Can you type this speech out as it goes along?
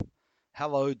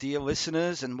Hello, dear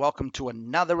listeners, and welcome to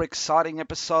another exciting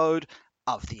episode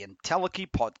of the Entelechy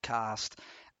podcast.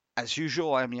 As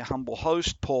usual, I am your humble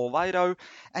host, Paul Lado,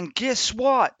 and guess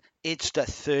what? It's the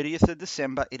 30th of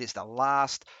December. It is the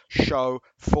last show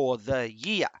for the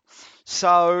year.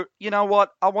 So, you know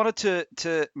what? I wanted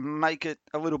to make it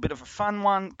a little bit of a fun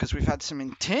one because we've had some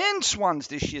intense ones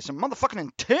this year, some motherfucking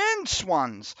intense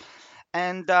ones.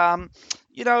 And, a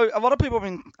lot of people have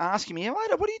been asking me,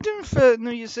 what are you doing for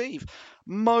New Year's Eve?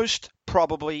 Most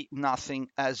probably nothing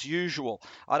as usual.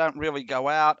 I don't really go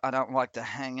out. I don't like to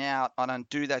hang out. I don't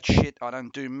do that shit. I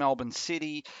don't do Melbourne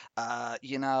City.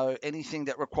 Anything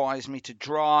that requires me to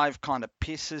drive kind of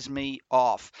pisses me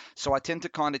off. So I tend to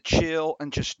kind of chill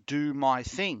and just do my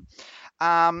thing.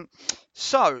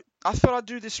 So I thought I'd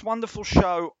do this wonderful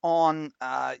show on,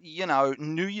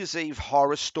 New Year's Eve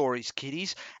horror stories,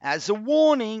 kiddies. As a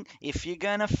warning, if you're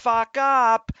going to fuck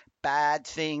up, bad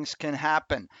things can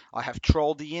happen. I have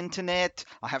trolled the internet.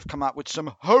 I have come up with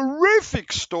some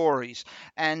horrific stories,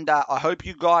 and I hope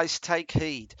you guys take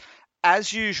heed.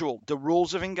 As usual, the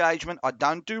rules of engagement, I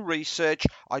don't do research,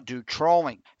 I do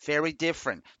trolling. Very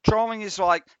different. Trolling is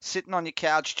like sitting on your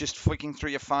couch just flicking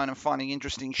through your phone and finding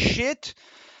interesting shit.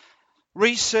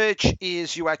 Research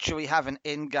is you actually have an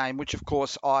end game, which of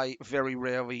course I very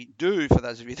rarely do, for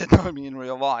those of you that know me in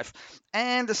real life.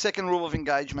 And the second rule of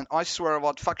engagement, I swear a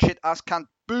lot, fuck shit, ass cunt,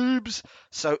 boobs.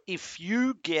 So if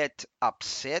you get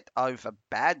upset over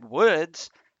bad words,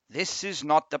 this is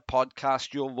not the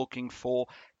podcast you're looking for.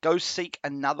 Go seek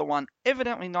another one.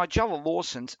 Evidently, Nigella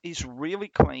Lawson's is really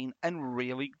clean and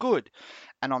really good.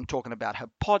 And I'm talking about her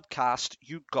podcast,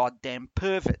 you goddamn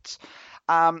perverts.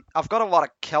 I've got a lot of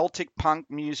Celtic punk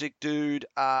music, dude.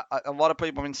 A lot of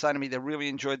people have been saying to me they really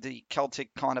enjoyed the Celtic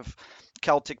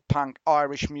punk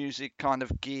Irish music kind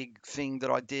of gig thing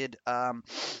that I did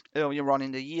earlier on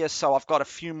in the year. So I've got a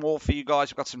few more for you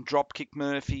guys. I've got some Dropkick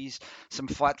Murphys, some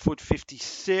Flatfoot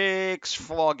 56,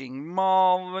 Flogging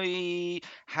Molly,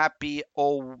 Happy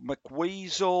Old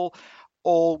McWeasel.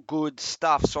 All good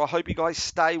stuff. So I hope you guys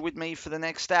stay with me for the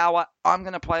next hour. I'm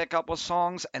going to play a couple of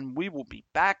songs and we will be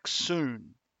back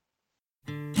soon.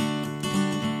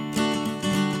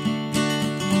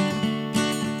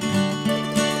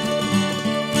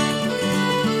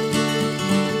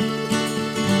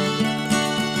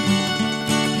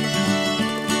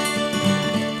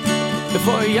 If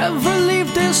I ever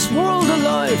leave this world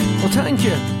alive, well, thank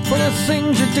you for the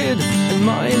things you did in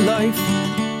my life.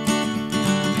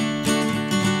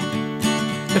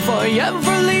 If I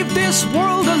ever leave this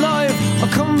world alive, I'll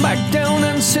come back down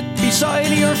and sit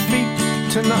beside your feet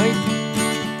tonight.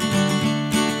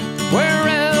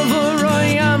 Wherever I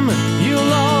am,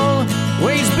 you'll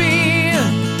always be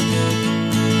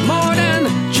more than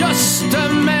just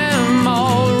a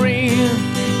memory.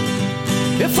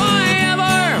 If I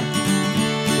ever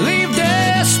leave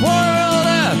this world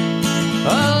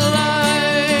alive,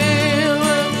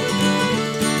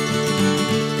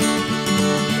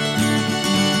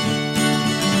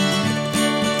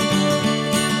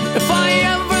 if I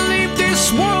ever leave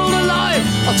this world alive,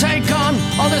 I'll take on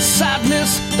all the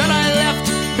sadness that I left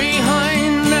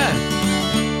behind.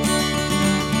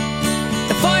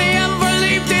 If I ever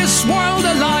leave this world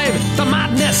alive, the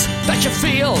madness that you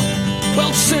feel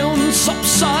will soon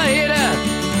subside.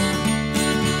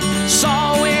 So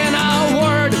in a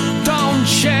word, don't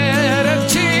shed a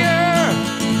tear.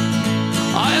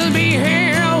 I'll be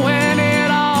here when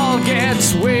it all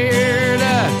gets weird.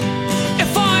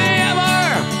 If I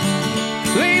ever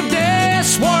leave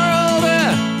this world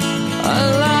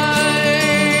alive.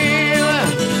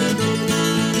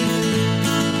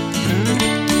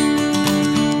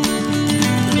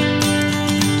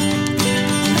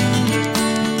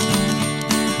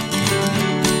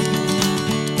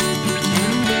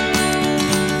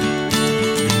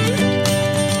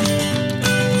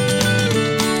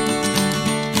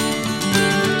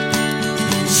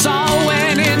 So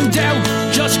when in doubt,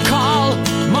 just call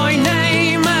my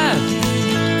name.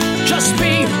 Just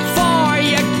before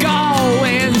you go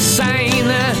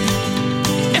insane.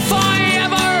 If I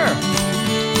ever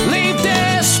leave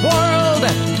this world,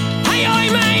 hey, I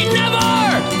may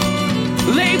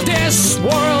never leave this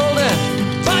world.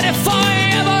 But if I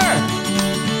ever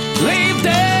leave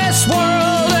this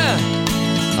world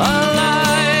alive,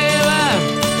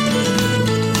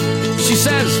 she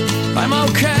says, I'm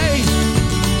okay,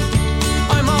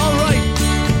 I'm alright,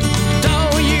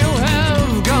 though you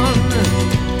have gone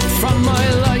from my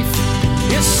life.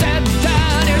 You said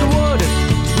that it would,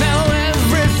 now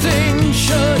everything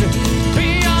should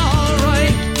be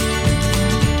alright.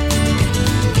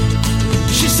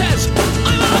 She says,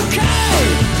 I'm okay,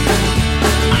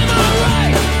 I'm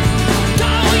alright,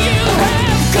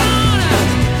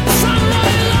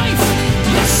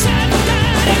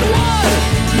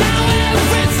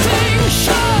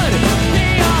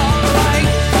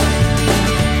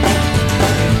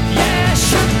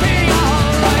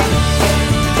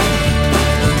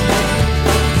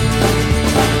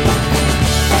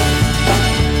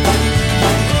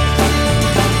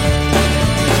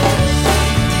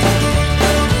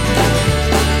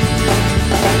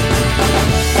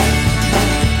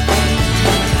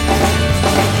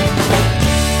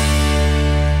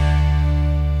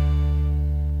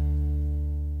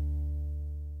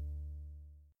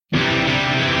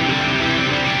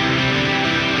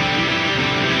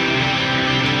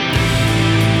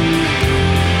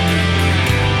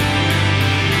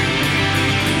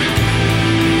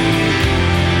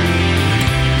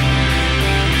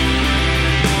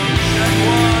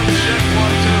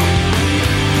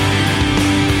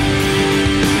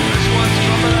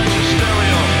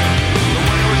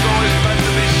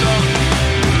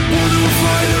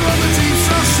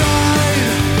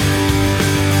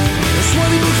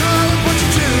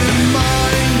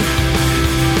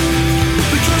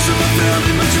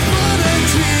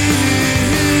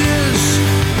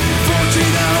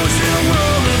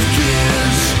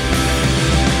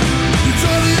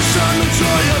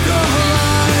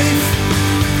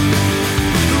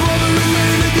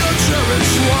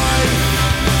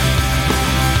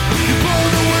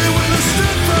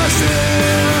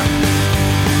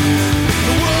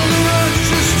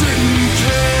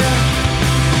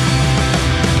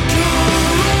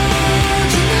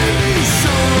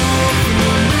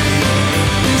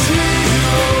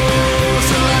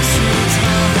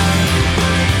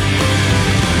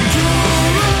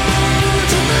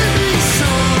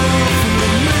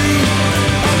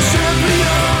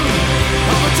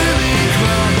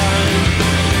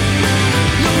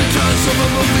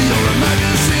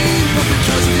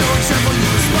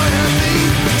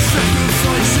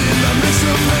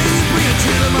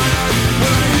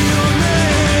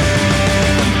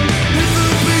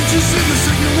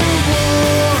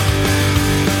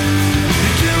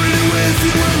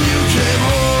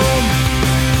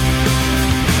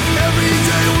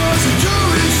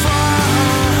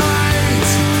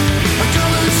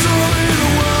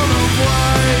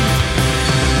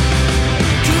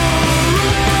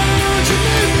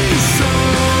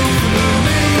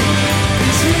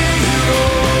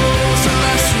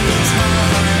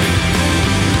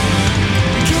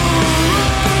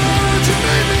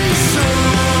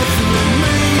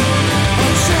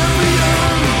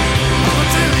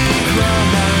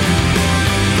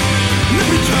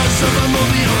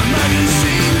 movie or a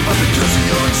magazine, but because of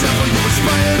your example you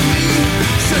inspired me.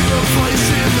 Sacrifice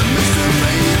in the midst of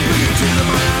pain, bring a tear to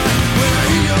my eye when I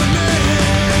hear your name.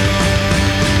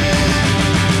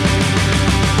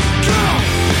 Go!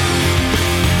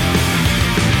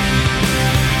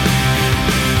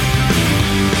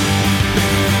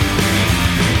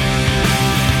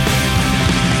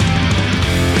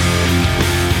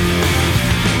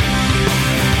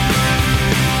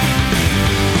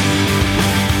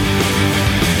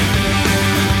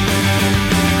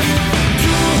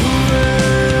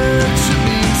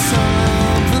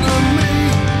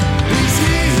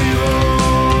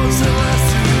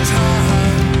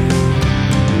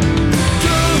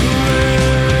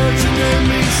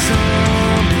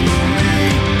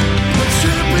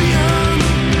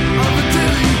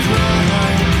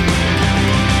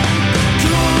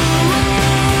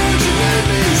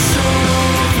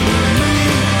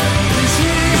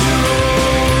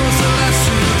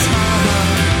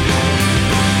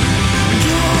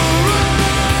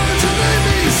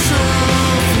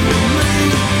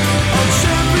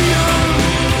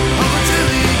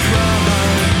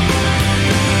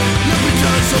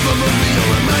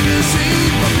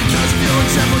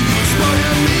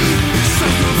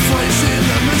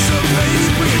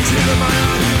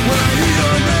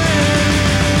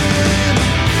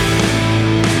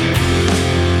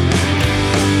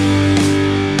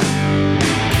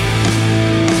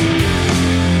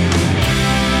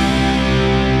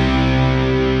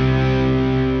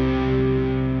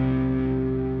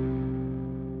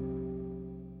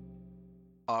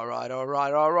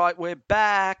 All right, we're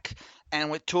back and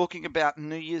we're talking about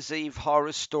New Year's Eve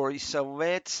horror stories. So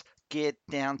let's get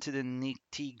down to the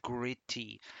nitty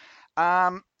gritty.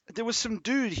 There was some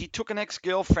dude, he took an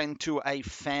ex-girlfriend to a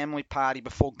family party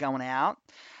before going out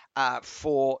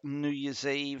for New Year's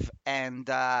Eve, and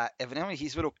evidently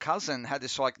his little cousin had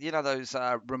this, like, you know, those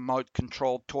remote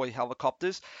controlled toy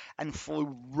helicopters, and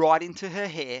flew right into her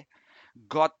hair,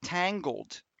 got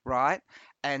tangled, right,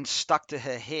 and stuck to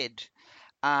her head.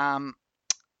 Um,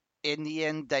 in the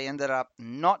end, they ended up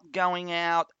not going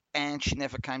out, and she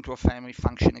never came to a family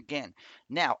function again.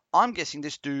 Now, I'm guessing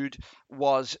this dude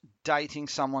was dating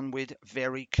someone with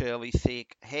very curly,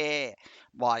 thick hair.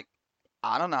 Like,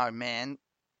 I don't know, man,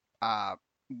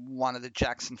 one of the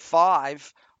Jackson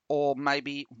 5, or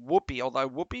maybe Whoopi, although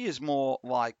Whoopi is more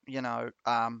like, you know,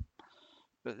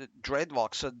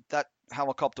 dreadlocks, so that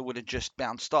helicopter would have just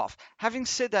bounced off. Having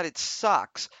said that, it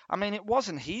sucks. I mean, it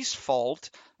wasn't his fault.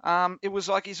 It was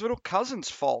like his little cousin's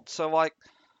fault. So, like,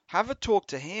 have a talk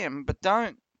to him, but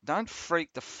don't freak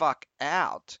the fuck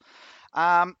out.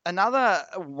 Another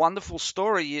wonderful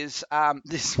story is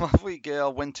this lovely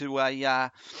girl went to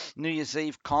a New Year's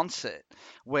Eve concert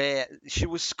where she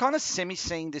was kind of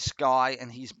semi-seeing this guy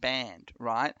and his band,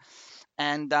 right?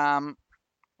 And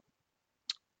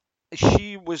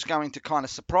she was going to kind of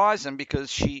surprise him because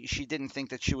she didn't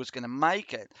think that she was going to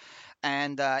make it.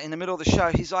 And in the middle of the show,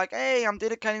 he's like, "Hey, I'm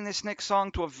dedicating this next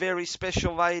song to a very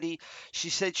special lady. She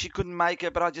said she couldn't make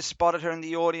it, but I just spotted her in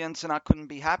the audience and I couldn't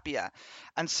be happier."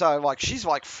 And so, like, she's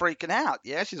like freaking out.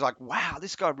 Yeah, she's like, "Wow,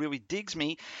 this guy really digs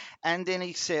me." And then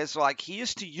he says, like,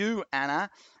 "Here's to you,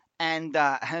 Anna." And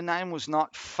her name was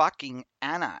not fucking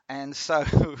Anna. And so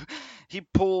he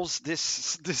pulls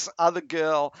this other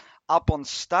girl up on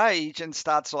stage and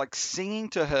starts like singing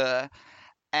to her.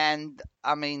 And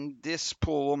I mean, this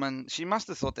poor woman, she must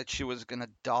have thought that she was going to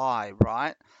die,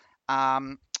 right?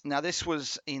 Now, this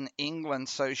was in England,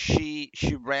 so she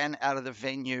ran out of the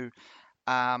venue,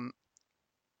 um,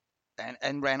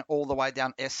 and ran all the way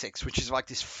down Essex, which is like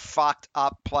this fucked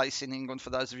up place in England. For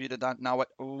those of you that don't know it,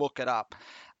 look it up.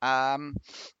 Um,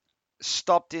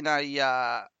 stopped in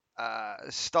a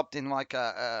stopped in like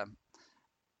I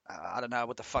don't know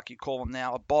what the fuck you call them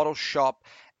now, a bottle shop,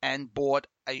 and bought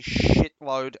a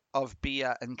shitload of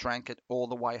beer and drank it all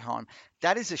the way home.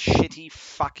 That is a shitty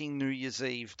fucking New Year's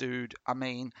Eve, dude. I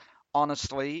mean,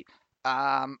 honestly,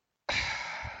 um,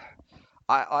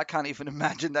 I can't even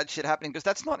imagine that shit happening, because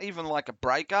that's not even like a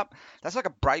breakup. That's like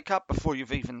a breakup before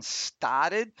you've even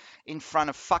started, in front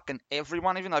of fucking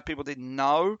everyone, even though people didn't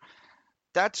know.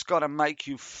 That's got to make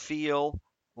you feel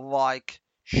like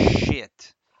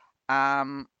shit.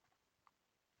 Um,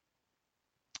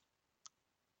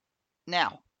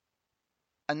 Now,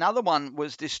 another one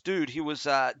was this dude. He was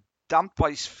dumped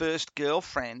by his first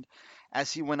girlfriend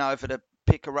as he went over to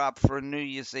pick her up for a New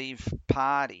Year's Eve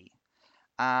party.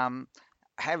 Um,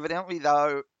 Evidently,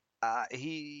 though,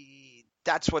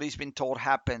 that's what he's been told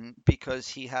happened, because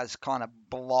he has kind of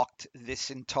blocked this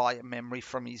entire memory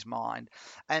from his mind.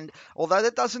 And although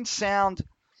that doesn't sound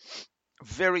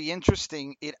very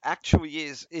interesting, it actually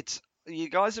is. It's you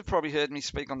guys have probably heard me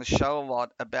speak on the show a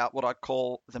lot about what I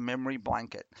call the memory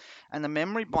blanket. And the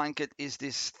memory blanket is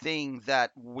this thing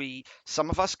that some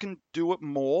of us can do it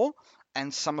more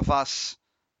and some of us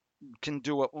can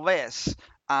do it less.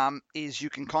 Is you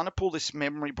can kind of pull this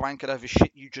memory blanket over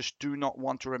shit you just do not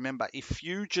want to remember. If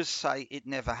you just say it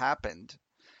never happened,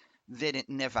 then it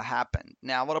never happened.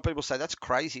 Now, a lot of people say, that's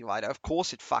crazy, later. Of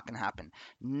course it fucking happened.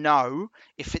 No,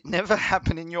 if it never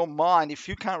happened in your mind, if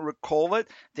you can't recall it,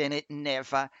 then it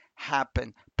never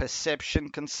happened. Perception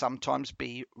can sometimes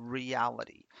be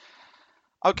reality.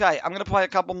 Okay, I'm going to play a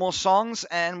couple more songs,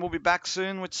 and we'll be back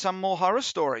soon with some more horror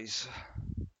stories.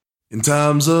 In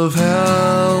times of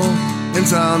hell, in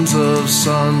times of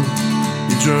sun,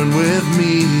 you journey with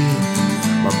me,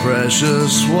 my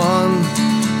precious one.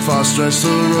 Far stretched the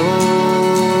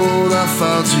road I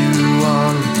found you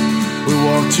on. We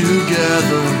walked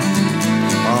together,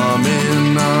 arm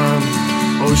in arm.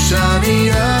 Oh, shiny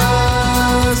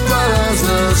eyes, bright as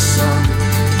the sun.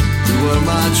 You were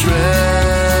my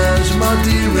treasure, my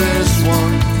dearest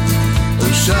one. Oh,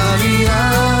 shiny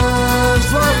eyes,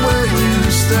 right where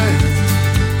you stand.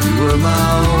 You were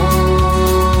my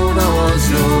own, I was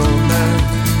your man.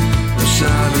 Oh,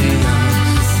 shiny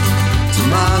eyes, to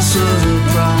my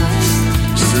surprise,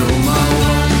 still my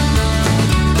one.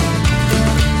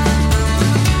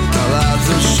 Our lives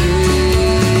are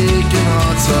shaken,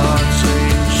 hearts are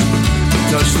changed.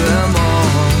 Touch them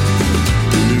all,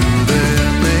 you knew their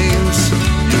names.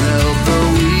 You held the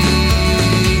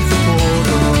weak, the poor,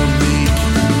 the meek,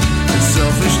 and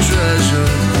selfish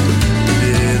treasure you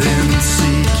didn't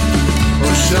seek.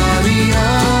 Oh, shiny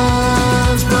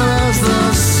eyes, bright as the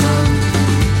sun.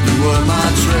 You were my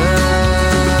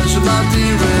treasure, my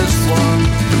dearest one.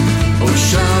 Oh,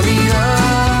 shiny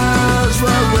eyes,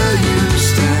 right where you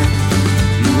stand.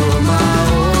 You were my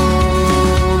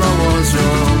own, I was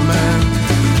your man.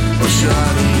 Oh,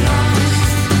 shiny eyes,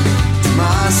 to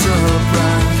my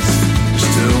surprise, you're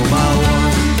still my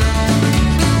one.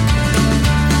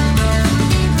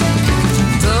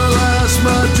 The last,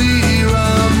 my dear, I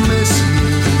miss you.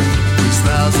 These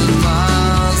 1,000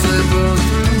 miles, they burn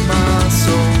through my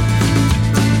soul.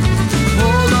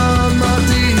 Hold on, my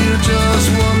dear, just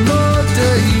one more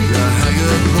day. A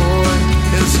haggard boy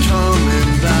is coming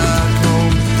back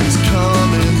home. He's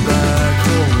coming back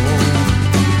home.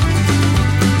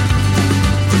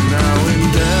 Now in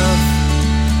death,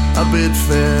 I bid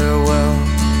farewell.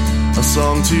 A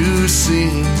song to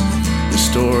sing, the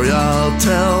story I'll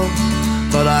tell.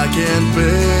 But I can't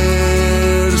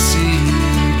bear to see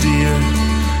you, dear.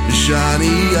 Your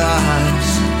shiny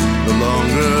eyes no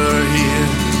longer here.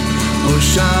 Oh,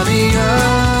 shiny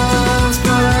eyes,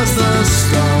 bright as the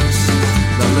stars,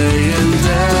 that lay in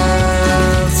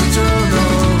death's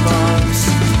eternal arms.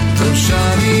 Oh,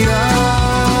 shiny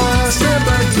eyes, stare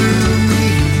back through me,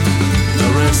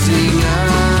 now resting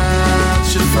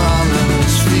at your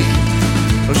father's feet.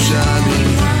 Oh,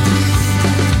 shiny eyes,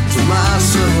 to my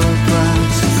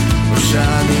surprise. Oh,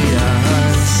 shiny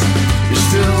eyes, you're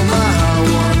still my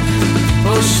one.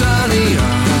 Oh, shiny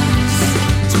eyes,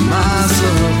 to my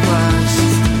surprise,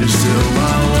 you're still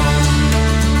my one.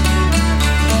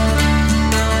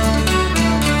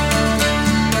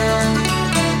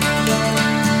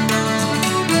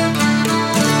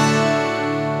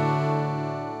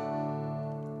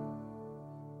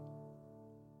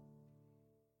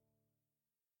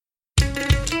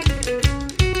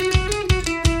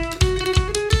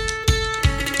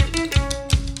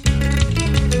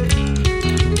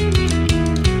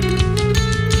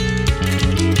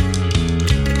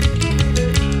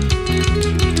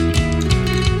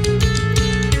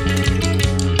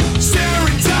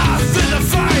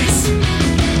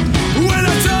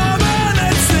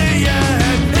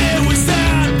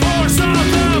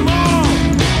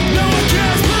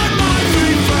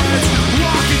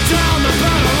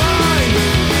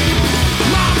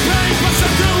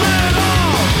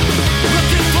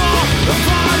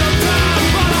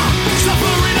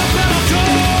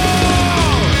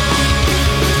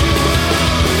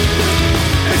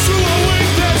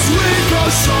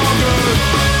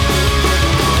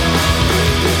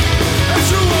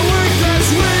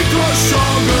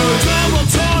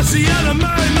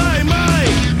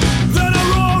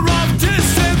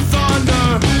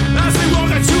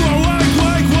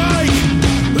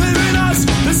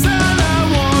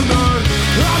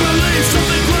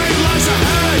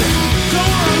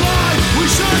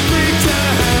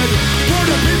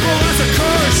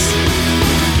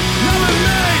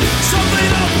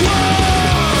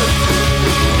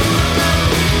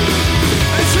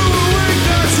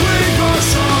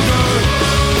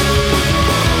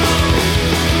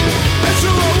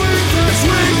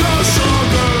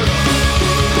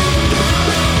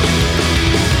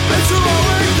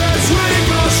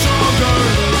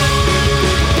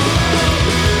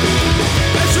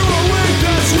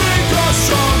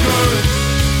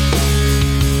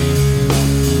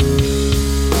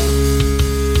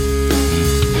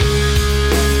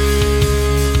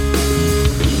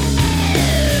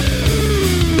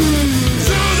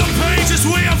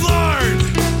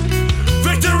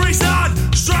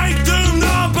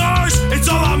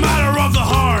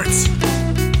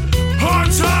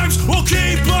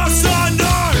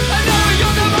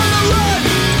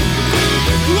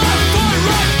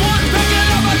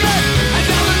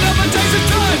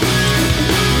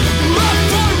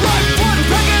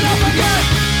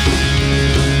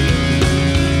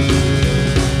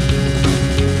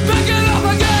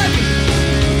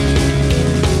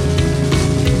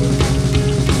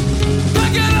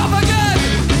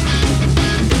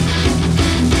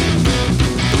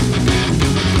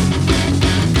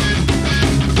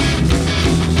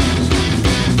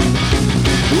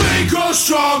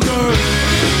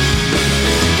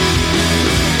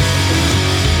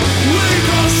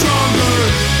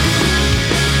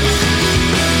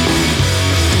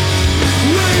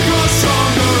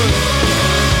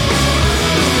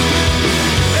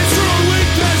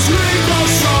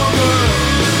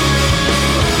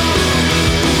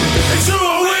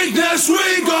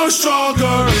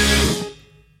 stronger.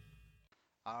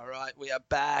 All right, we are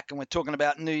back and we're talking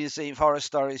about New Year's Eve horror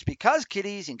stories because,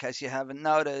 kiddies, in case you haven't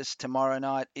noticed, tomorrow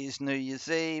night is New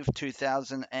Year's Eve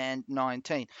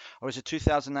 2019. Or is it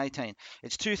 2018?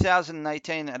 It's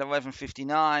 2018 at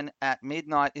 11:59. At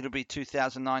midnight, it'll be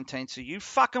 2019. So you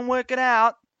fucking work it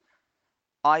out.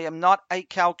 I am not a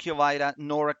calculator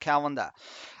nor a calendar.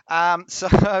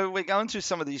 So we're going through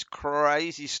some of these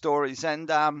crazy stories,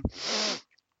 and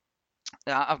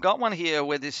I've got one here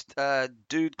where this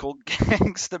dude called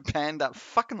Gangster Panda,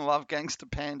 fucking love Gangster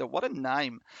Panda, what a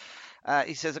name.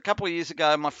 He says, a couple of years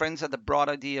ago, my friends had the bright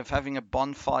idea of having a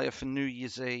bonfire for New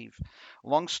Year's Eve.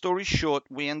 Long story short,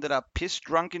 we ended up pissed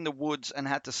drunk in the woods and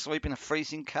had to sleep in a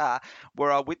freezing car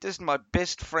where I witnessed my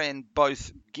best friend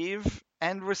both give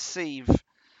and receive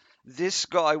this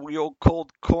guy we all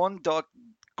called Corn Dog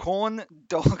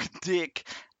Dick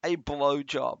a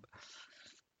blowjob.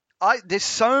 There's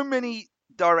so many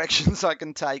directions I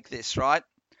can take this, right?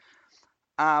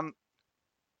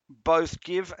 Both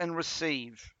give and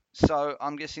receive. So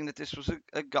I'm guessing that this was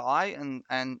a guy,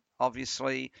 and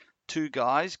obviously two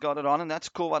guys got it on, and that's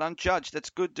cool. I don't judge.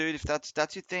 That's good, dude. If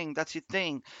that's your thing, that's your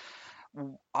thing.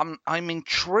 I'm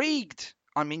intrigued.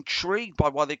 I'm intrigued by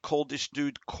why they called this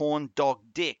dude Corn Dog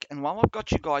Dick. And while I've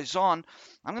got you guys on,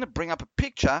 I'm going to bring up a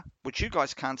picture, which you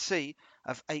guys can't see,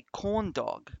 of a corn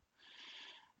dog.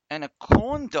 And a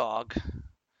corn dog,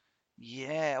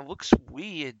 yeah, it looks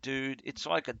weird, dude. It's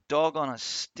like a dog on a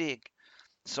stick.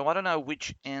 So I don't know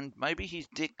which end. Maybe his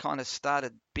dick kind of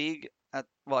started big at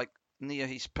like near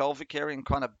his pelvic area and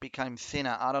kind of became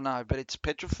thinner. I don't know, but it's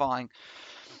petrifying.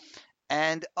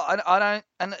 And I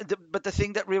don't. But the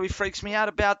thing that really freaks me out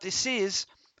about this is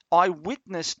I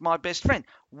witnessed my best friend.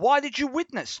 Why did you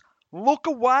witness? Look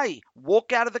away.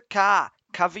 Walk out of the car.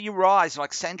 Cover your eyes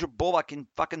like Sandra Bullock in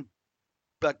fucking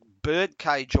like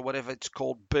Birdcage or whatever it's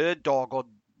called, Bird Dog or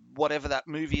whatever that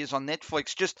movie is on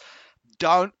Netflix. Just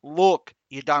don't look.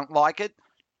 You don't like it?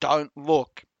 Don't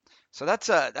look. So that's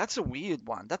a weird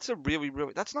one. That's a really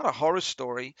that's not a horror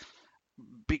story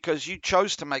because you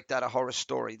chose to make that a horror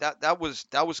story. That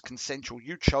was consensual.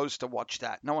 You chose to watch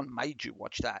that. No one made you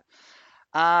watch that.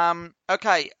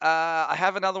 Okay, I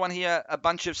have another one here. A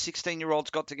bunch of 16-year-olds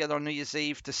got together on New Year's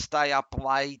Eve to stay up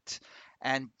late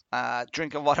and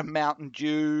drink a lot of Mountain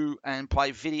Dew and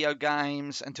play video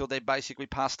games until they basically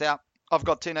passed out. I've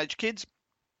got teenage kids.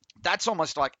 That's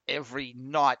almost like every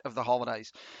night of the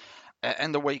holidays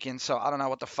and the weekend. So I don't know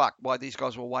what the fuck, why these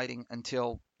guys were waiting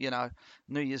until,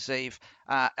 New Year's Eve.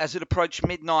 As it approached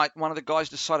midnight, one of the guys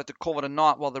decided to call it a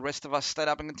night while the rest of us stayed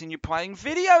up and continued playing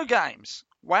video games.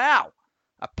 Wow.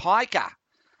 A piker.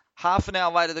 Half an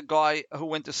hour later, the guy who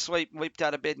went to sleep leaped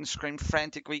out of bed and screamed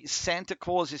frantically, "Santa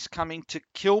Claus is coming to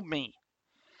kill me."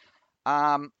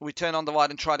 We turned on the light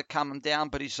and tried to calm him down,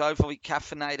 but his overly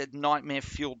caffeinated,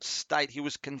 nightmare-fueled state, he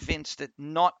was convinced that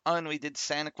not only did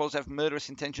Santa Claus have murderous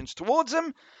intentions towards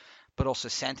him, but also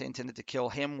Santa intended to kill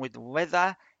him with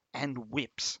leather and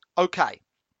whips. Okay,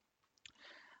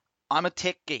 I'm a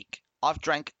tech geek. I've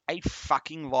drank a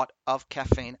fucking lot of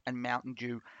caffeine and Mountain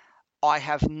Dew.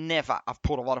 I've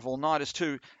pulled a lot of all-nighters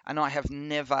too, and I have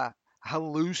never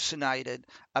hallucinated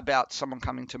about someone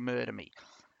coming to murder me.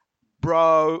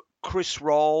 Bro, Chris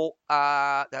Roll,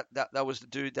 that was the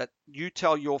dude that you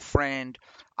tell your friend,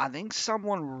 I think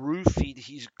someone roofied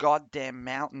his goddamn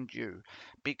Mountain Dew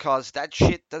because that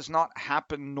shit does not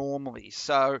happen normally.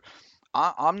 So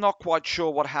I'm not quite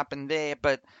sure what happened there,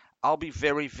 but I'll be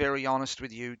very, very honest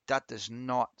with you. That does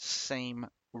not seem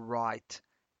right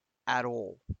at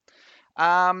all.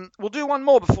 We'll do one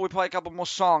more before we play a couple more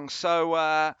songs.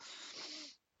 So,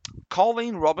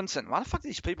 Colleen Robinson. Why the fuck do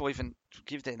these people even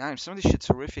give their names? Some of this shit's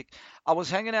horrific. I was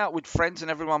hanging out with friends and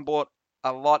everyone bought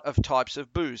a lot of types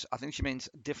of booze. I think she means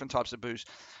different types of booze.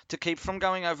 To keep from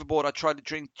going overboard, I tried to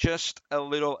drink just a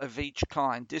little of each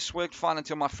kind. This worked fine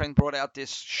until my friend brought out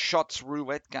this shots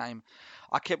roulette game.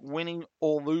 I kept winning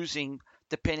or losing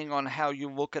depending on how you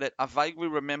look at it. I vaguely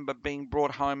remember being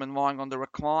brought home and lying on the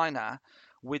recliner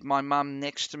with my mum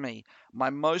next to me.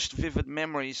 My most vivid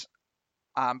memories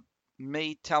are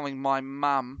me telling my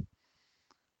mum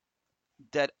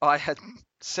that I had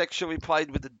sexually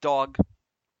played with a dog.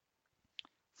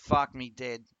 Fuck me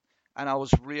dead. And I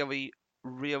was really,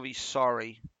 really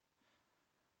sorry.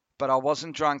 But I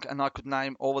wasn't drunk and I could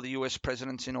name all of the US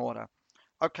presidents in order.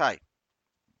 Okay.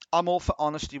 I'm all for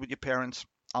honesty with your parents.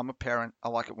 I'm a parent. I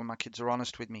like it when my kids are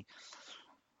honest with me.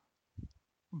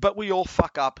 But we all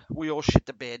fuck up. We all shit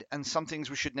the bed. And some things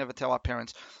we should never tell our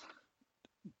parents.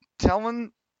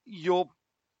 Telling your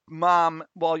mum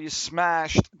while you're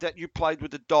smashed that you played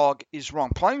with a dog is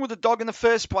wrong. Playing with a dog in the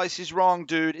first place is wrong,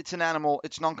 dude. It's an animal.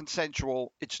 It's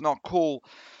non-consensual. It's not cool.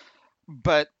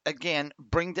 But again,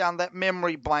 bring down that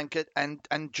memory blanket and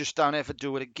just don't ever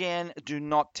do it again. Do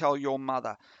not tell your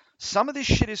mother. Some of this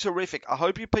shit is horrific. I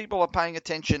hope you people are paying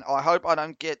attention. I hope I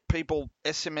don't get people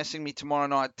SMSing me tomorrow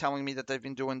night telling me that they've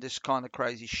been doing this kind of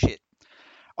crazy shit.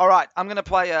 All right, I'm going to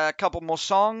play a couple more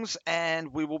songs,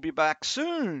 and we will be back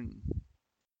soon.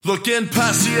 Looking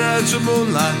past the edge of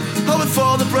moonlight, hoping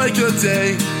for the break of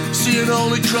day, seeing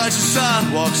only cracks and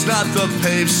sidewalks, not the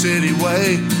paved city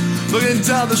way. Looking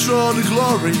down this road to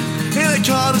glory, in a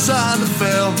car designed to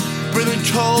fail, breathing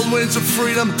cold winds of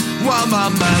freedom while my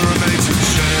man remains in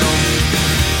jail.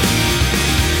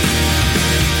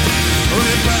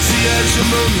 Looking past the edge of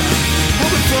moonlight,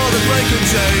 hoping for the break of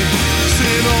day,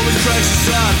 seeing only cracks and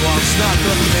sidewalks, not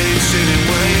the paved city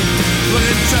way.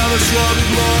 Looking down this road to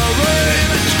glory,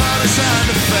 in a car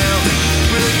designed to fail,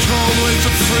 breathing cold winds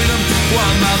of freedom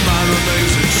while my mind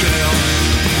remains in jail.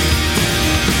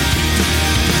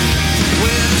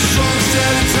 With a strong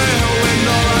steady tail when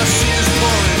all I see is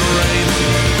pouring rain,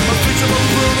 a victim of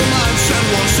brutal mindset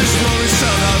walks this lonely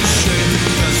sound of shame.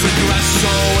 As the grass is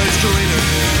always greener,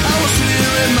 I will sit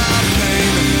here in my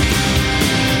pain,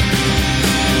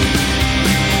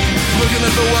 looking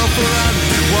at the wealth around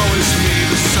me. Woe is me,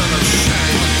 the son of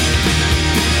shame.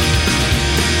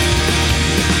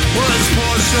 Well, it's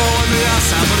poured snow on the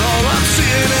outside, but all I'm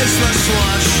seeing is the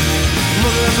slush.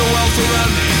 Looking at the wealth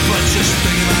around me, but just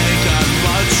thinking I ain't got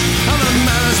much. I'm a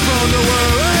man that's prone to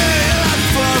worry, that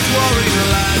far worrying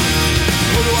lad.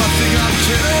 Who do I think I'm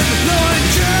kidding? No one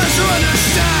cares or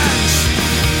understands.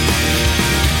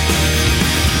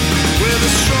 With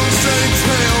a strong steady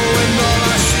tail and all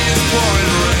I see is pouring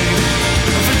rain,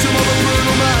 a victim of a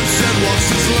brutal mindset walks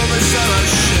this lonely side of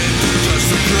shame. Just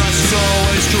the grass is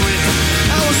always greener,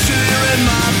 I will sit here in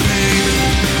my pain,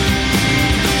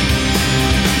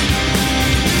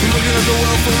 looking at the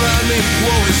wealth around me.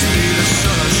 Woe is me, the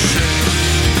son of shame.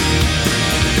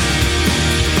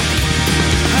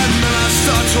 And then I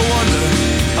start to wonder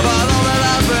about all that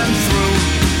I've been through.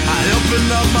 I open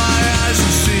up my eyes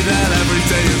and see that every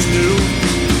day is new.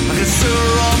 I consider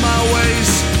all my ways,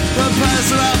 the paths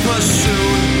that I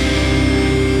pursued.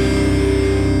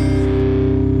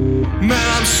 Man,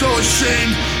 I'm so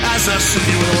ashamed as I see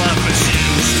what life is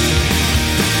used.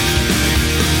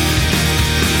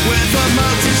 With a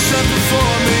mountain set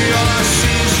before me, all I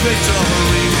see is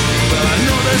victory. But I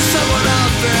know there's someone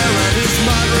out there and his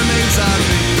mind remains on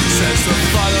me. Says the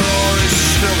Father or his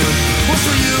children, was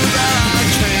for you that I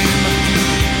came.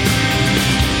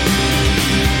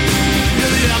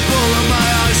 You're the apple of my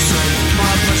eye, son,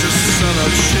 my precious son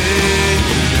of shame.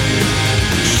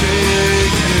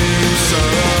 Shame,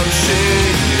 son of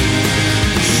shame.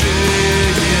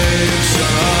 Shame,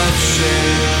 son of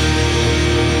shame.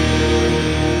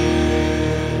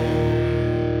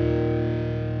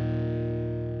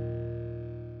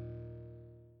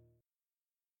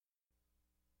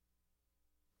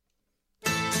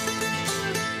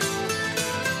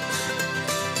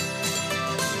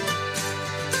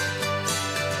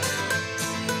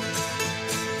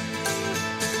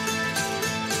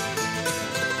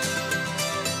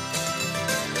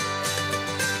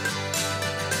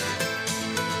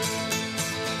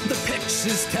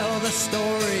 Tell the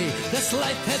story, this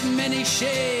life had many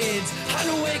shades.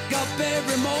 I'd wake up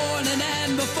every morning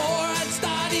and before I'd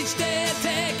start each day I'd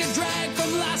take a drag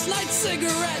from last night's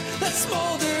cigarette that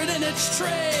smoldered in its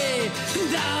tray.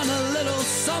 Down a little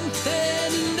something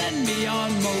and then be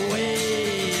on my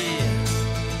way.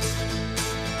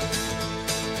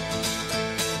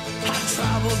 I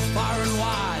traveled far and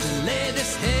wide and laid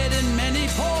this head in many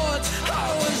ports.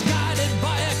 I was guided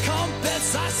by a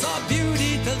compass, I saw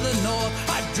beauty to the north.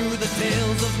 I drew the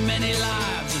tales of many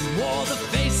lives and wore the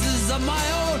faces of my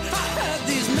own. I had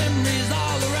these memories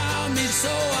all around me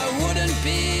so I wouldn't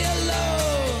be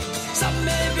alone. Some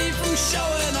may be from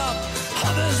showing up,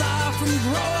 others are from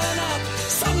growing up.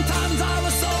 Sometimes I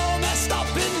was so messed up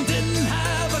and didn't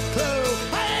have a clue.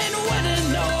 I ain't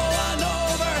winning no one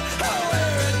over, I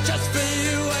wear it just for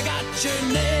you. I got your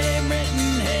name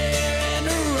written here in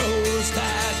a rose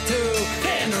tattoo,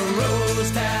 in a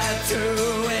rose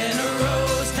tattoo, in a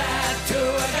rose tattoo.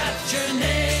 I got your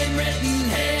name written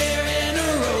here in a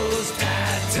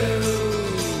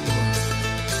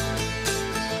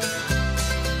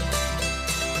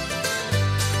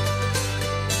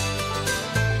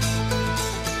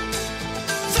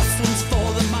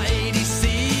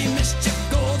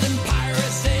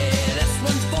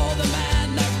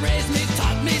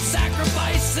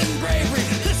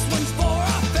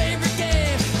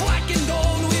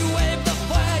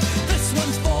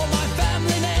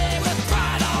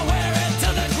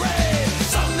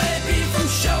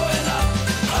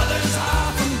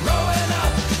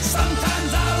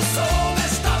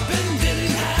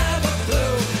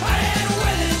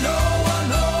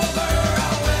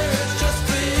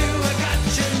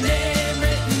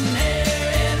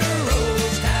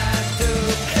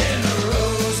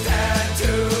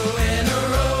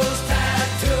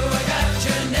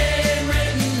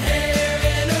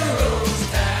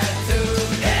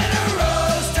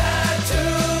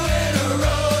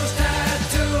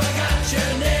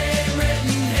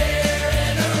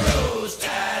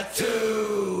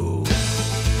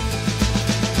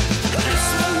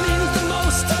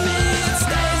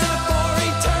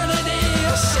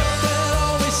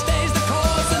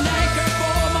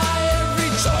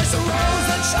It's a rose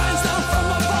that shines down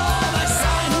from above. I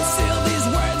signed and sealed these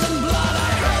words in blood.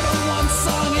 I heard them once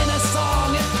sung in a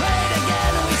song. It played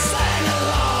again and we sang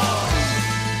along.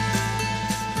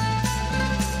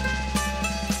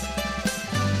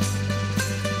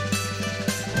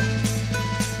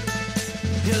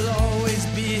 He'll always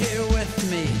be here with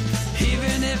me,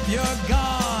 even if you're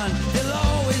gone. He'll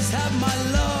always have my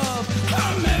love.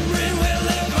 Our memory will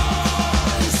live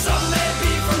on. Some may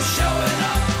be from showing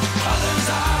up, others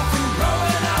are from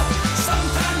growing up.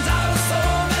 Sometimes I was so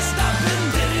messed up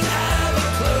and didn't have a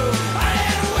clue. I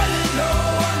ain't winning no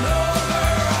one over.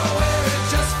 I'll wear it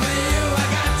just for you. I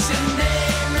got your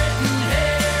name written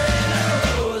here in a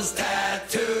rose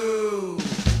tattoo.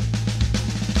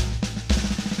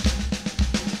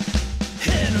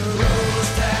 In a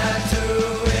rose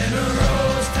tattoo, in a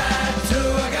rose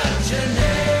tattoo, I got your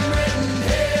name written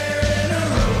here in a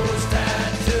rose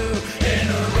tattoo, in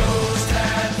a rose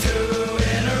tattoo,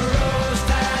 in a rose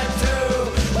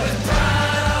tattoo. With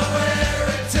pride I'll wear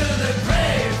it to the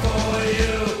grave for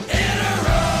you. In a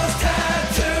rose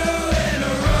tattoo, in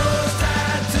a rose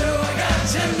tattoo, I got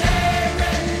your name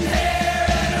written here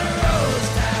in a rose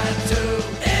tattoo,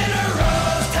 in a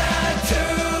rose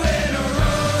tattoo, in a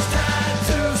rose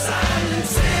tattoo. Signed and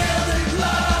sealed in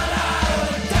blood, I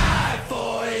would die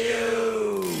for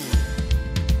you.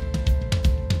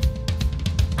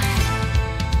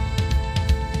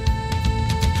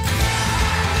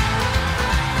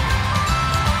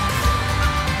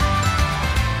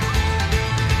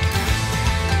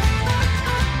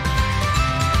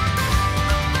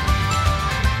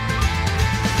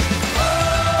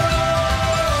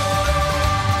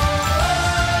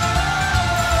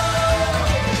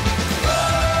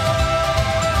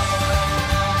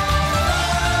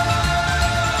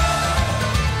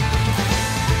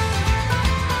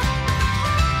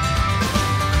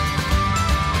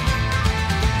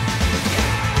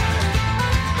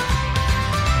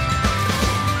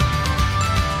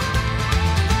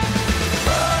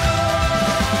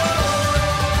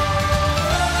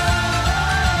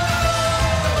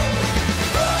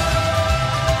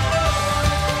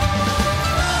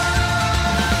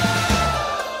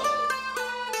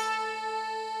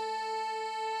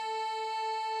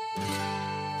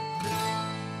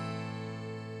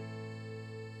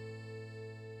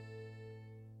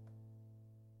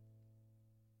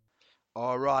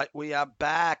 All right, we are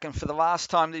back. And for the last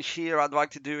time this year, I'd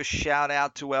like to do a shout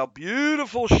out to our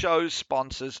beautiful show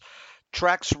sponsors,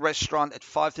 Trax Restaurant at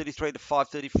 533 to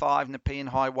 535 Nepean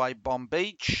Highway, Bomb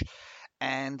Beach,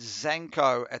 and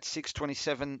Zanko at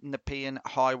 627 Nepean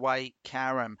Highway,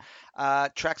 Carrum.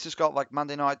 Trax has got like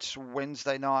Monday nights,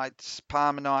 Wednesday nights,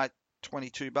 Palmer night,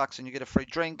 $22 and you get a free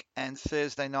drink, and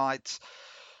Thursday nights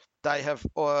they have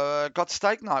got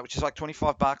steak night, which is like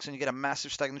 $25 and you get a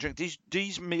massive steak and drink.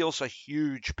 These meals are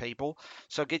huge, people.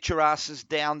 So get your asses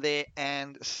down there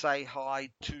and say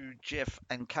hi to Jeff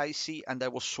and Casey, and they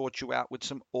will sort you out with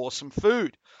some awesome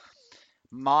food.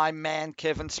 My man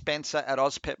Kevin Spencer at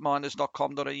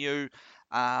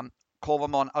ozpetminders.com.au. Call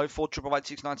them on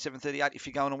 0488869738 if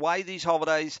you're going away these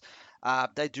holidays.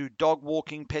 They do dog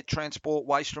walking, pet transport,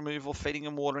 waste removal, feeding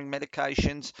and watering,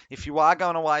 medications. If you are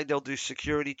going away, they'll do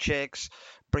security checks,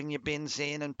 bring your bins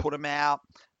in and put them out,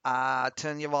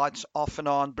 turn your lights off and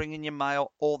on, bring in your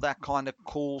mail, all that kind of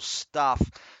cool stuff.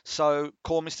 So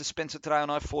call Mr. Spencer today on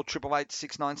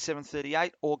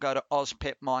 0488869738 or go to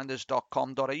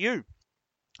ozpetminders.com.au.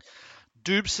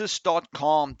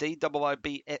 Doobsis.com,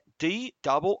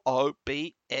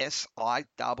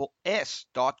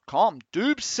 DOOBSISS.com.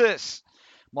 Doobsis,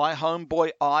 my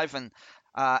homeboy Ivan.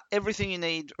 Everything you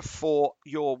need for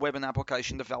your web and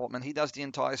application development. He does the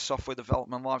entire software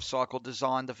development lifecycle,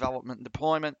 design, development, and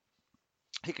deployment.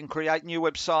 He can create new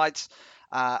websites,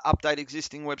 update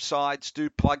existing websites, do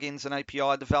plugins and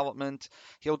API development.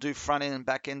 He'll do front-end and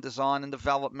back-end design and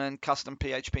development, custom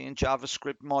PHP and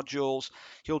JavaScript modules.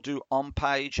 He'll do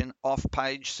on-page and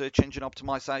off-page search engine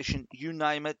optimization. You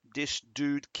name it, this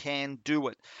dude can do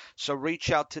it. So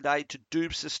reach out today to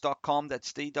doobsis.com,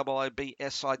 that's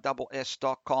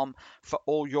DOOBSISS.com, for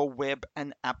all your web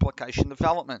and application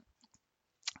development.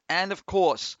 And of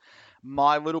course,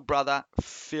 my little brother,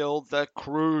 Phil the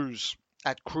Cruz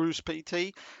at Cruz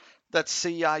PT. That's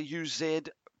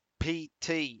CRUZPT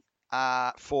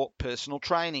for personal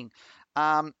training.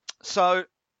 So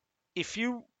if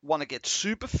you want to get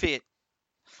super fit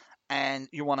and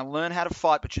you want to learn how to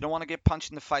fight, but you don't want to get punched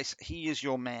in the face, he is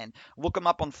your man. Look him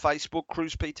up on Facebook,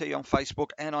 Cruz PT on Facebook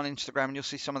and on Instagram, and you'll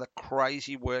see some of the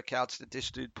crazy workouts that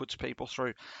this dude puts people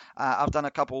through. I've done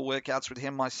a couple of workouts with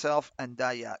him myself, and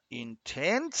they are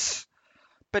intense,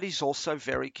 but he's also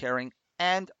very caring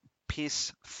and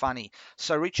piss funny.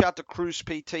 So reach out to Cruise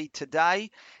PT today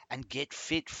and get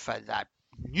fit for that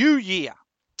new year.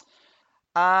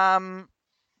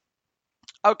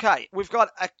 Okay, we've got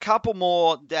a couple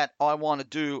more that I want to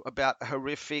do about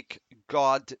horrific,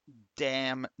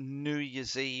 goddamn New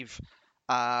Year's Eve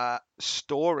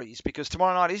stories, because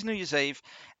tomorrow night is New Year's Eve,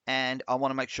 and I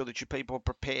want to make sure that you people are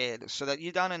prepared so that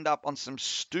you don't end up on some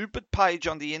stupid page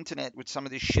on the internet with some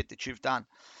of this shit that you've done.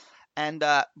 And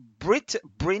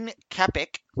Bryn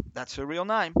Capek, that's her real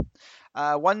name.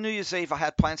 One New Year's Eve, I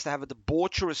had plans to have a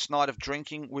debaucherous night of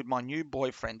drinking with my new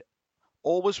boyfriend.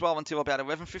 All was well until about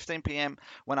 11:15 p.m.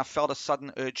 when I felt a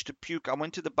sudden urge to puke. I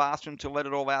went to the bathroom to let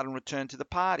it all out and returned to the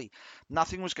party.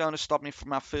 Nothing was going to stop me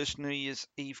from our first New Year's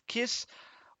Eve kiss.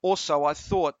 Also, I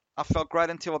thought I felt great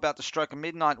until about the stroke of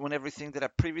midnight when everything that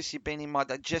had previously been in my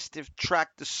digestive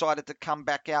tract decided to come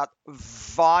back out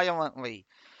violently.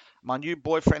 My new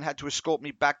boyfriend had to escort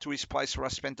me back to his place where I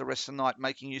spent the rest of the night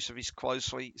making use of his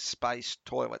closely spaced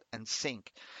toilet and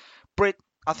sink. Britt,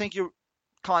 I think you're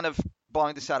kind of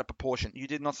blowing this out of proportion. You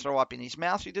did not throw up in his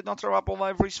mouth. You did not throw up all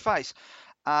over his face.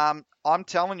 I'm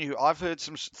telling you, I've heard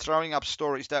some throwing up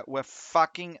stories that were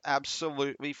fucking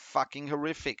absolutely fucking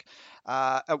horrific.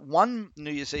 At one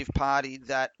New Year's Eve party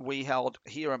that we held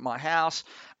here at my house,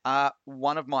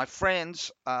 one of my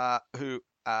friends who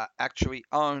actually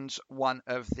owns one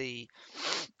of the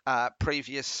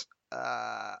previous,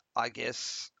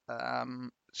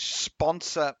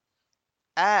 sponsor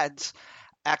ads,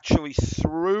 actually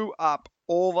threw up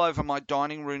all over my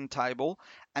dining room table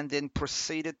and then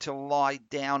proceeded to lie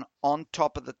down on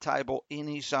top of the table in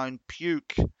his own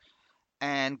puke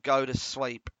and go to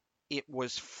sleep. It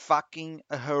was fucking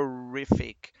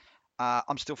horrific.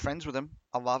 I'm still friends with him.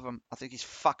 I love him. I think he's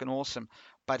fucking awesome.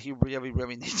 But he really,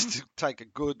 really needs to take a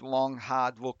good, long,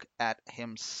 hard look at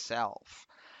himself.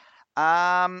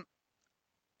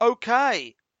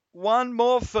 Okay. One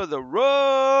more for the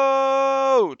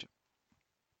road.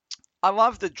 I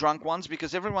love the drunk ones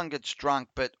because everyone gets drunk,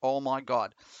 but oh my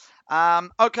God.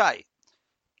 Okay.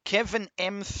 Kevin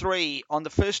M3. On the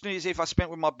first New Year's Eve I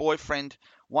spent with my boyfriend,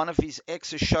 one of his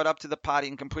exes showed up to the party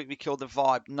and completely killed the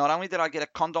vibe. Not only did I get a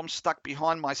condom stuck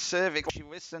behind my cervix, she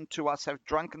listened to us have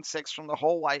drunken sex from the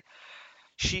hallway.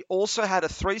 She also had a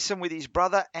threesome with his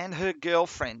brother and her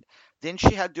girlfriend. Then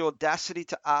she had the audacity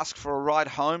to ask for a ride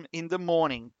home in the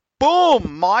morning.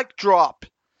 Boom! Mic drop.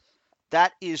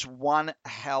 That is one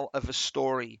hell of a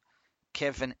story,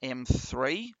 Kevin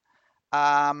M3.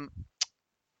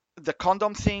 The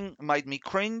condom thing made me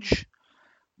cringe,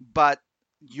 but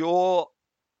your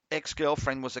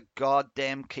ex-girlfriend was a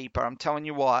goddamn keeper. I'm telling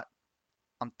you what.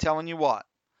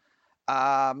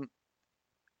 Had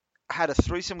a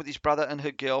threesome with his brother and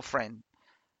her girlfriend,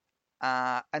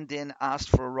 and then asked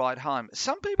for a ride home.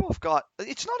 Some people have got,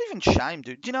 it's not even shame,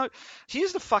 dude. You know,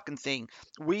 here's the fucking thing.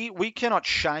 We cannot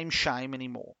shame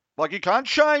anymore. Like, you can't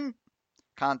shame,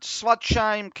 can't slut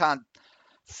shame, can't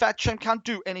fat shame, can't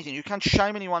do anything. You can't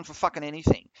shame anyone for fucking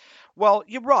anything. Well,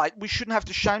 you're right. We shouldn't have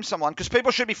to shame someone because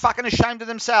people should be fucking ashamed of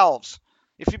themselves.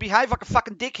 If you behave like a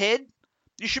fucking dickhead,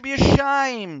 you should be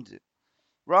ashamed,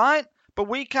 right? But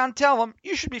we can't tell them,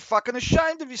 you should be fucking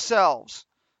ashamed of yourselves,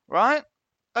 right?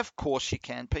 Of course you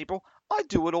can, people. I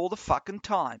do it all the fucking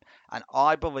time, and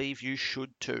I believe you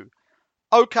should too.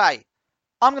 Okay,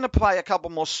 I'm going to play a couple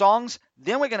more songs,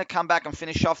 then we're going to come back and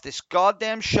finish off this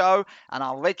goddamn show, and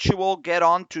I'll let you all get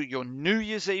on to your New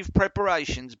Year's Eve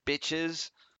preparations, bitches.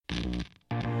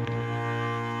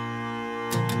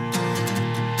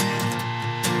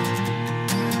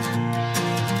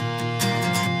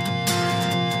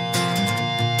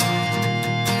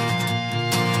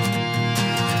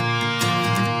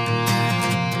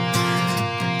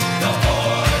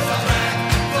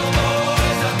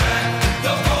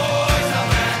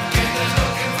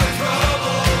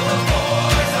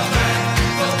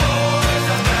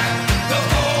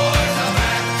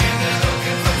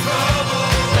 Trouble.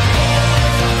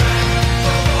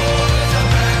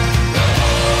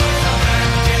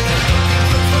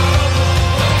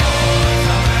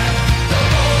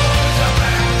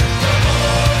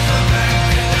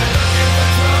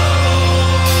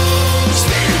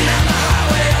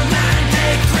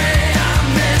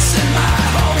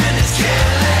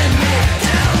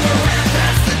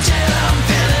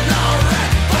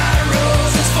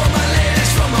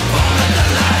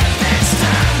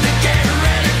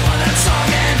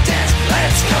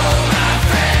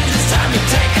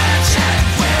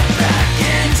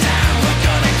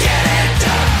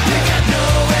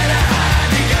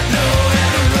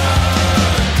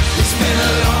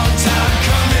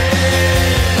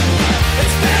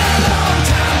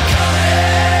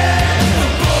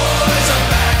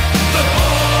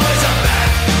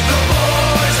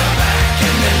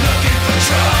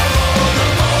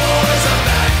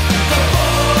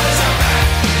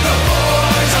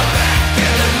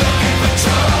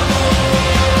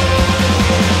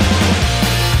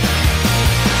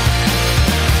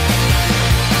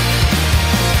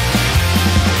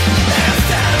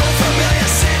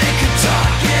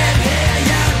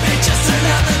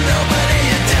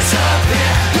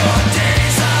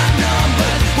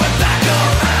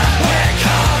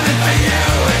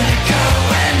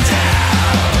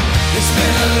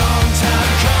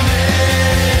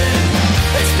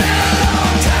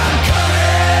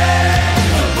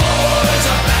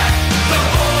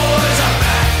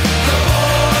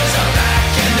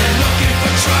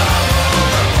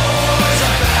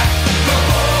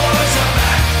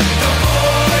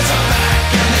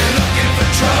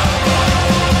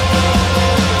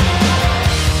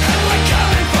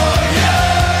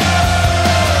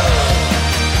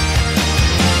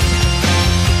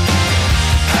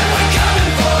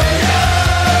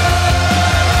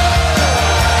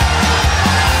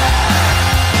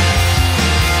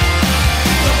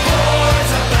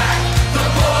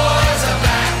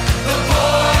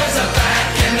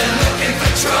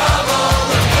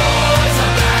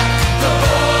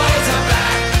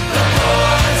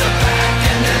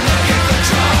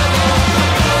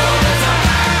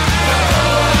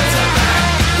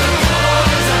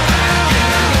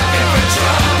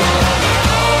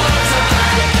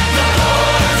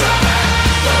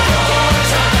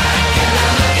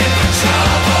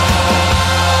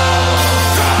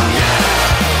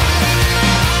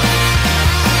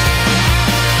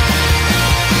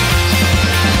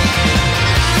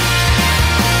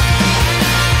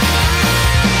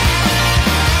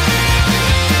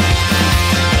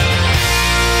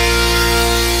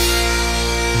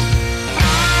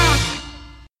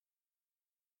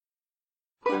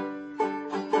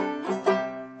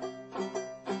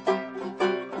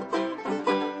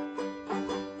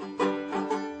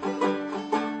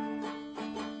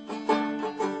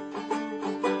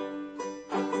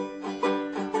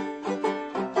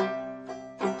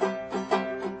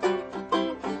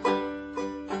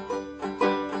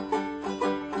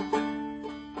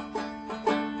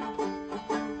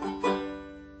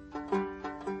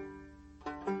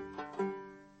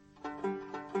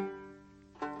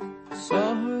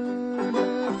 Saw her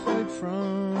half white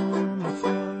from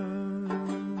afar,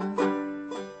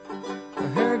 her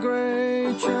hair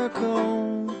grey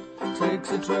charcoal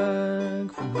takes a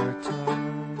drag from her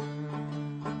tongue.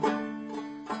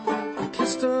 I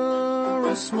kissed her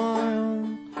a smile,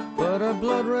 but her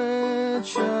blood-red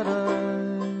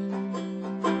shut-eye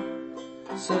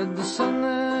said the sun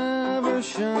never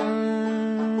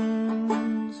shines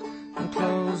in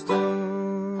closed doors.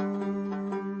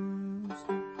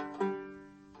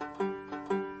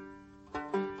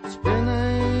 It's been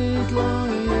 8 long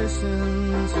years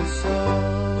since I saw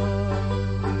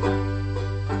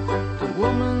the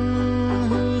woman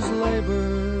whose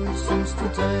labored since the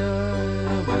day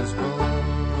I was born.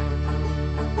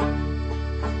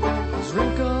 There's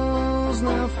wrinkles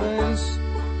now face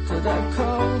to that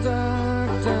cold,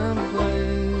 dark, damp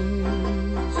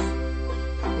place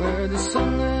where the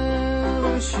sun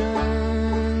never shines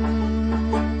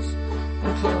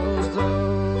and closed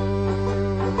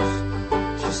doors.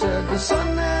 She said the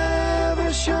sun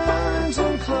never shines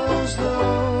and closed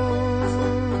doors.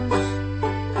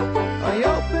 I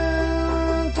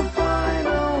opened to find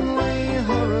only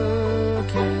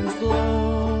hurricanes blow.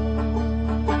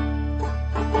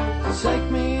 Take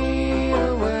me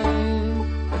away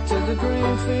to the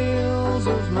green fields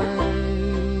of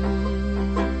Maine,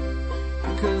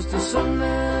 because the sun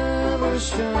never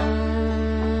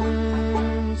shines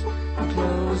and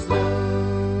closed doors.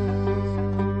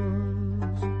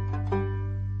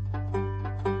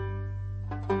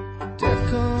 Death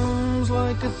comes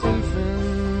like a thief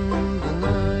in the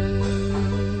night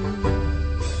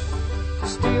to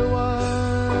steal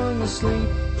while you sleep.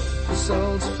 The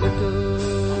soul's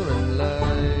flicker and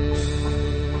light.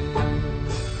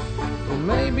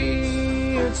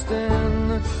 Maybe it's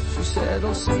then, she said,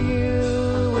 I'll see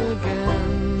you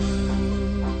again,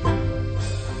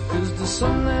 'cause the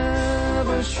sun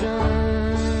never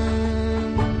shines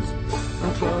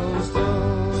and closed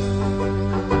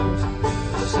doors.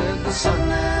 She said the sun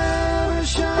never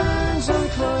shines and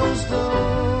closed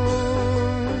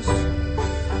doors.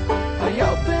 I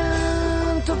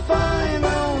open to find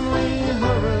only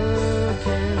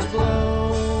hurricanes blow.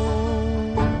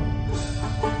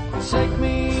 Take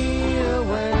me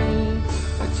away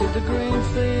to the green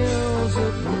fields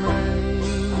of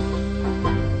Maine,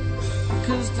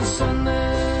 'cause the sun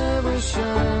never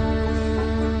shines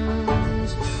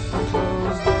and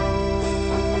closed doors.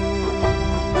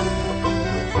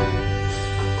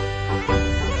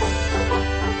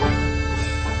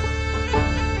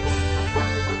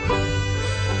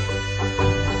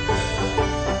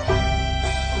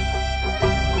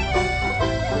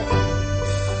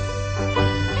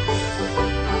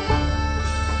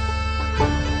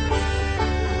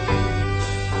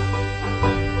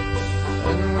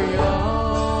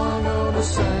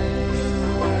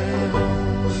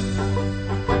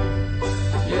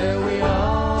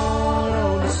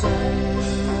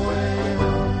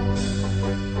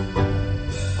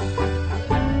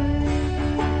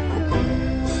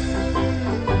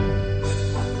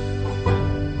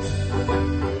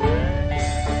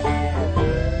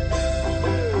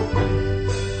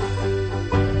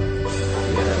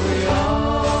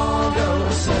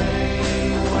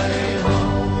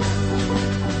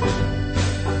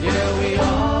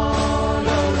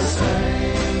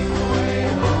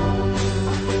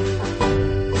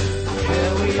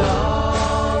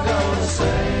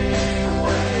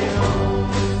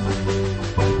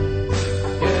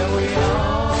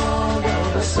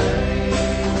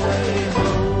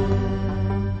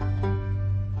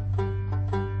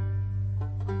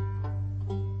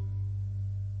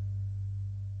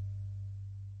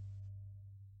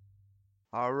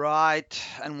 All right,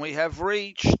 and we have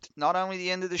reached not only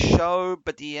the end of the show,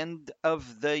 but the end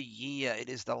of the year. It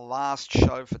is the last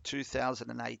show for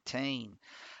 2018.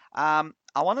 I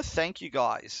want to thank you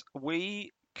guys.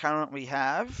 We currently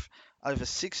have over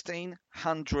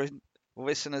 1,600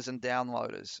 listeners and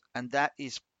downloaders, and that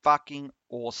is fucking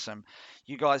awesome.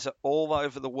 You guys are all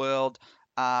over the world.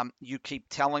 You keep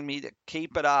telling me to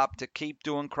keep it up, to keep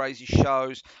doing crazy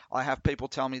shows. I have people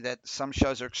tell me that some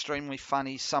shows are extremely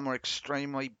funny, some are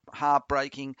extremely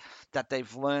heartbreaking, that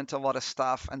they've learned a lot of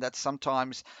stuff, and that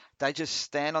sometimes they just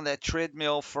stand on their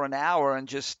treadmill for an hour and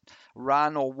just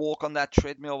run or walk on that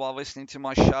treadmill while listening to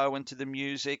my show and to the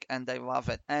music, and they love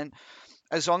it. And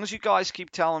as long as you guys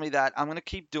keep telling me that, I'm going to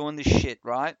keep doing this shit,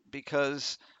 right?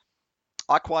 Because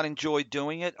I quite enjoy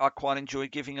doing it. I quite enjoy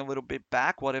giving a little bit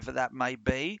back, whatever that may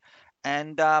be.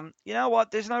 And you know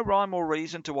what? There's no rhyme or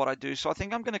reason to what I do, so I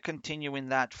think I'm going to continue in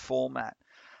that format.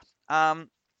 I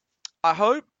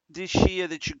hope this year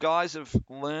that you guys have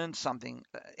learned something,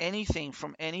 anything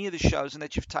from any of the shows, and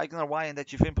that you've taken away and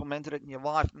that you've implemented it in your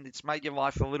life and it's made your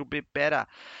life a little bit better.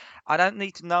 I don't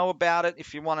need to know about it.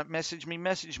 If you want to message me,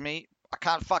 message me. I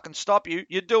can't fucking stop you.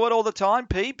 You do it all the time,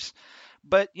 peeps.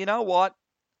 But you know what?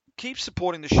 Keep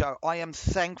supporting the show. I am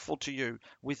thankful to you.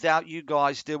 Without you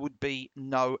guys, there would be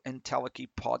no Entelechy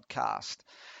podcast.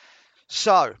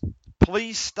 So,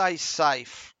 please stay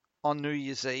safe on New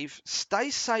Year's Eve.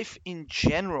 Stay safe in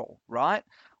general, right?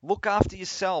 Look after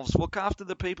yourselves. Look after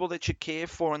the people that you care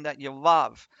for and that you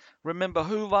love. Remember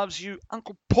who loves you?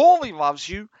 Uncle Paulie loves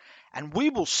you. And we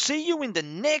will see you in the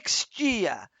next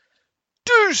year.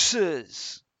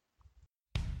 Deuces!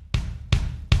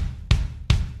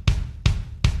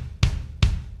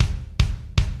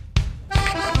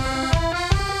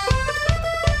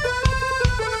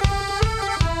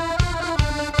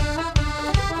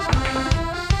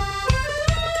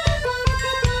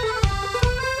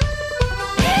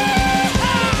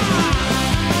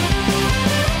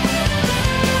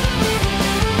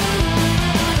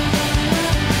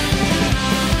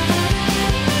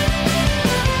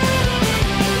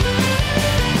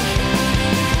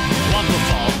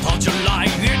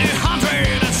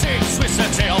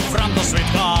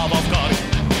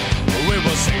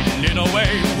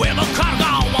 With a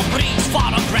cargo of breeze for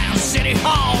the Grand City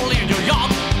Hall in New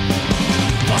York.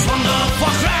 Was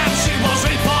wonderful crap, she was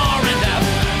far in depth.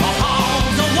 All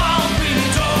the world we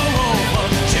drove over.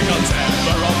 She got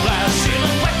temper of glass, she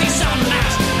looked like the sun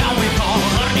ash. Now we call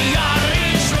her the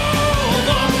Irish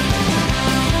Rover.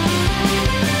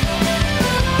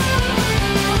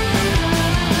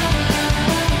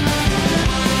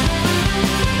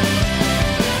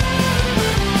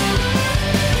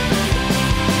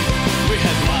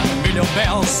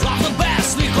 Bells of the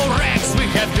best legal wrecks. We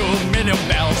had 2 million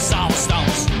bells of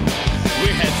stones.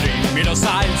 We had 3 million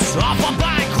sides of our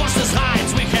black horses'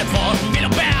 hides. We had 4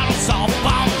 million barrels of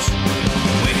bones.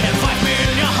 We had 5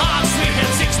 million hearts. We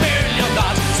had 6 million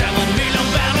dots. 7 million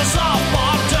barrels of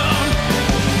bottom.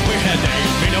 We had 8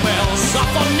 million bells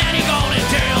of our nanny golden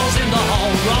tails in the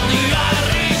whole of the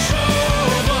Irish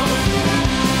Rover.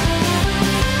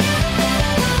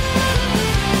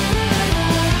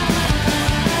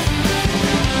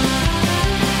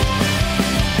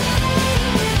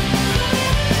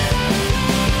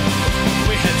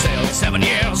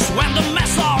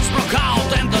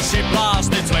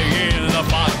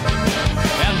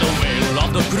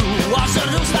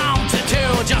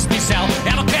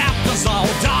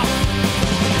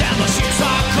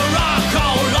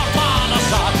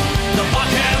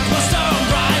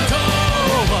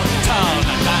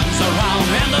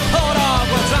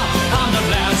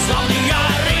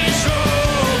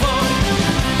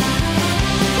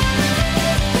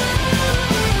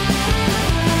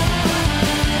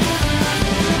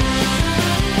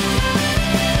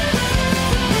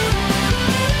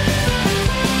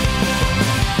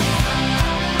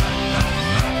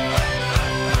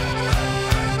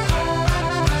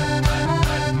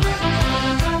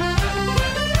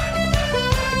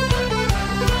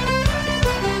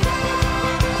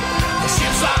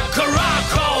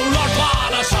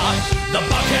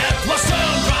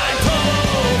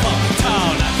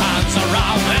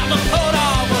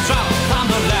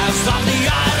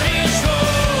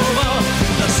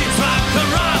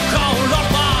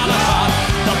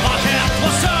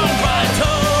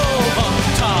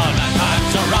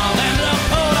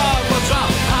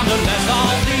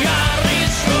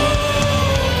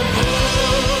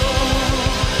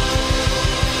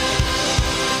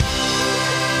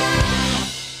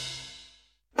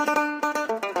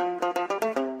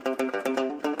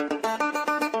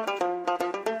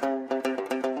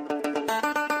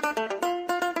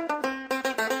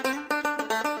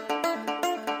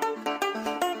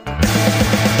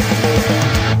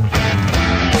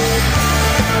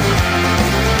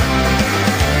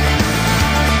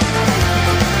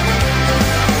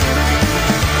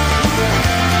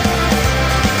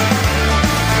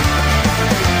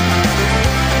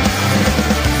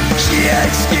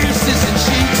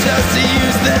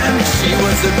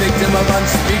 was a victim of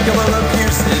unspeakable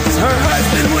abuses. Her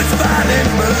husband was violent,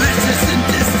 malicious, and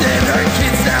distant. Her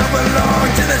kids now belong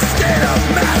to the state of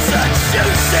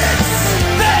Massachusetts.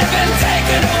 They've been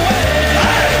taken away.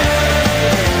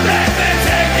 They've been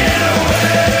taken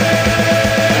away.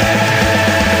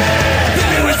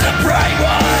 He was a bright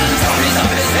one, Tony's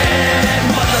up his head.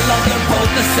 Mother loved them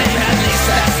both the same, at least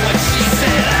that's what she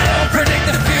said. I don't predict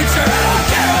the future, I don't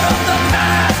care about the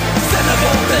past. Send them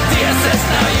both to DSS,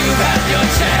 now you've had your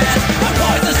chance. I'm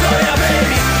going to slow your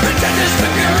baby, pretenders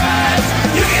took your rights.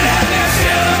 You can have your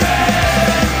children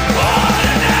for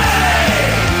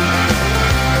tonight.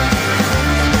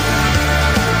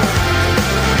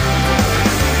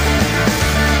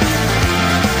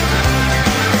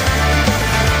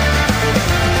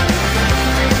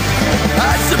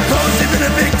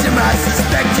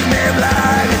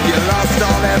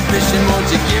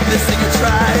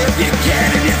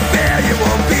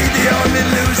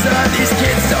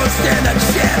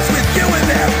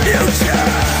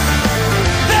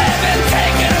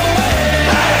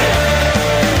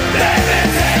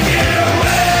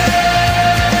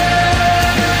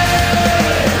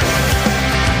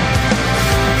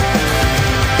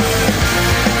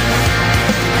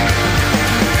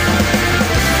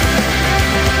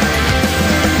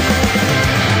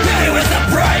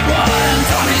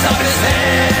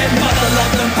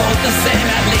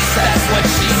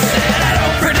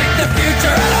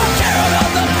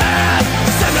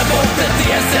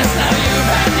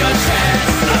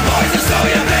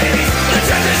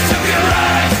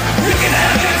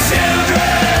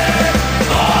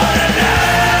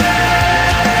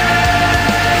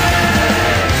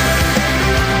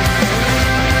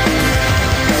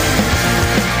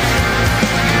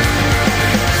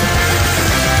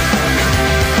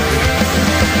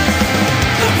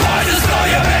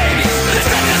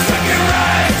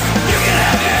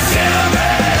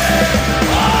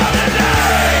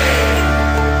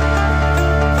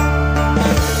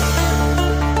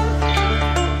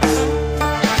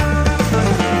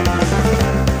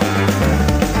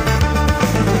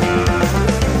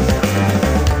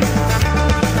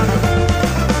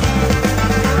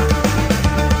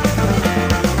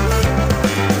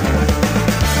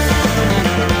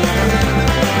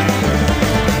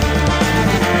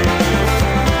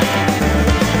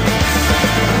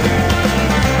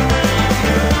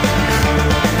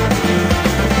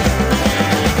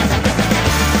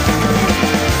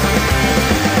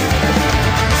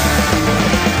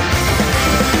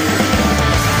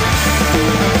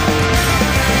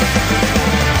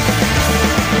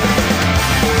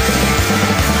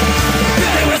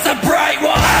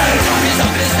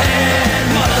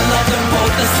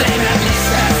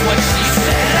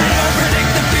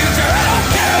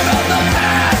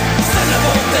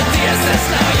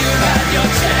 you've had your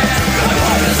chance.